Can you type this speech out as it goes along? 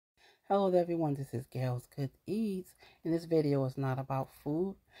Hello everyone, this is Gail's Good Eats, and this video is not about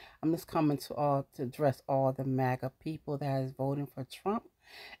food. I'm just coming to address all the MAGA people that is voting for Trump.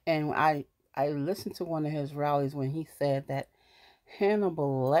 And I listened to one of his rallies when he said that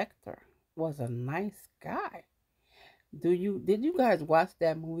Hannibal Lecter was a nice guy. Did you guys watch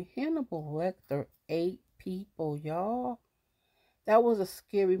that movie? Hannibal Lecter ate people, y'all. That was a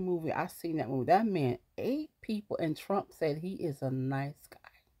scary movie. I seen that movie. That man ate people, and Trump said he is a nice guy.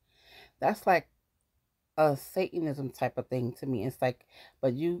 That's like a Satanism type of thing to me. It's like,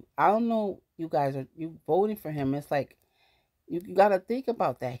 but I don't know, you guys are you voting for him. It's like you got to think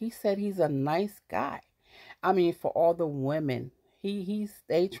about that. He said he's a nice guy. I mean, for all the women,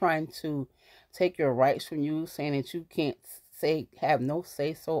 they trying to take your rights from you, saying that you can't have no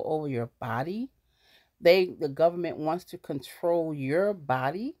say so over your body. The government wants to control your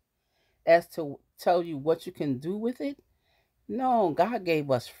body as to tell you what you can do with it. No, God gave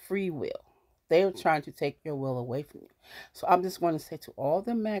us free will. They're trying to take your will away from you. So I'm just going to say to all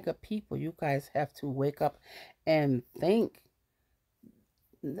the MAGA people, you guys have to wake up and think.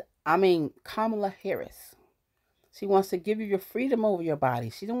 I mean, Kamala Harris, she wants to give you your freedom over your body.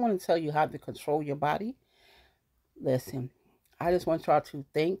 She don't want to tell you how to control your body. Listen, I just want y'all to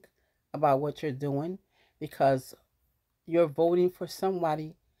think about what you're doing, because you're voting for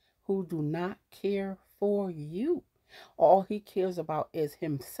somebody who do not care for you. All he cares about is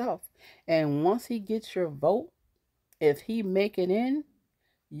himself. And once he gets your vote, if he make it in,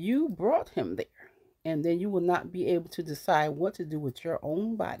 you brought him there. And then you will not be able to decide what to do with your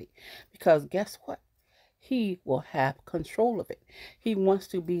own body. Because guess what? He will have control of it. He wants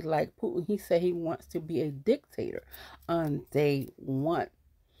to be like Putin. He said he wants to be a dictator on day one.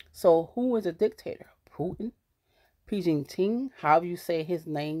 So who is a dictator? Putin? Xi Jinping? However you say his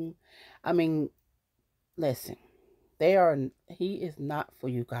name. I mean, listen. He is not for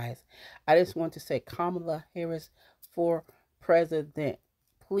you guys. I just want to say Kamala Harris for president.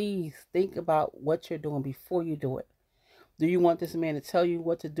 Please think about what you're doing before you do it. Do you want this man to tell you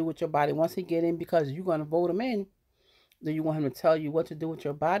what to do with your body once he get in because you're going to vote him in? Do you want him to tell you what to do with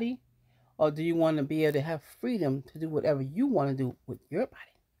your body? Or do you want to be able to have freedom to do whatever you want to do with your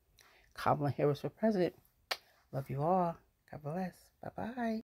body? Kamala Harris for president. Love you all. God bless. Bye-bye.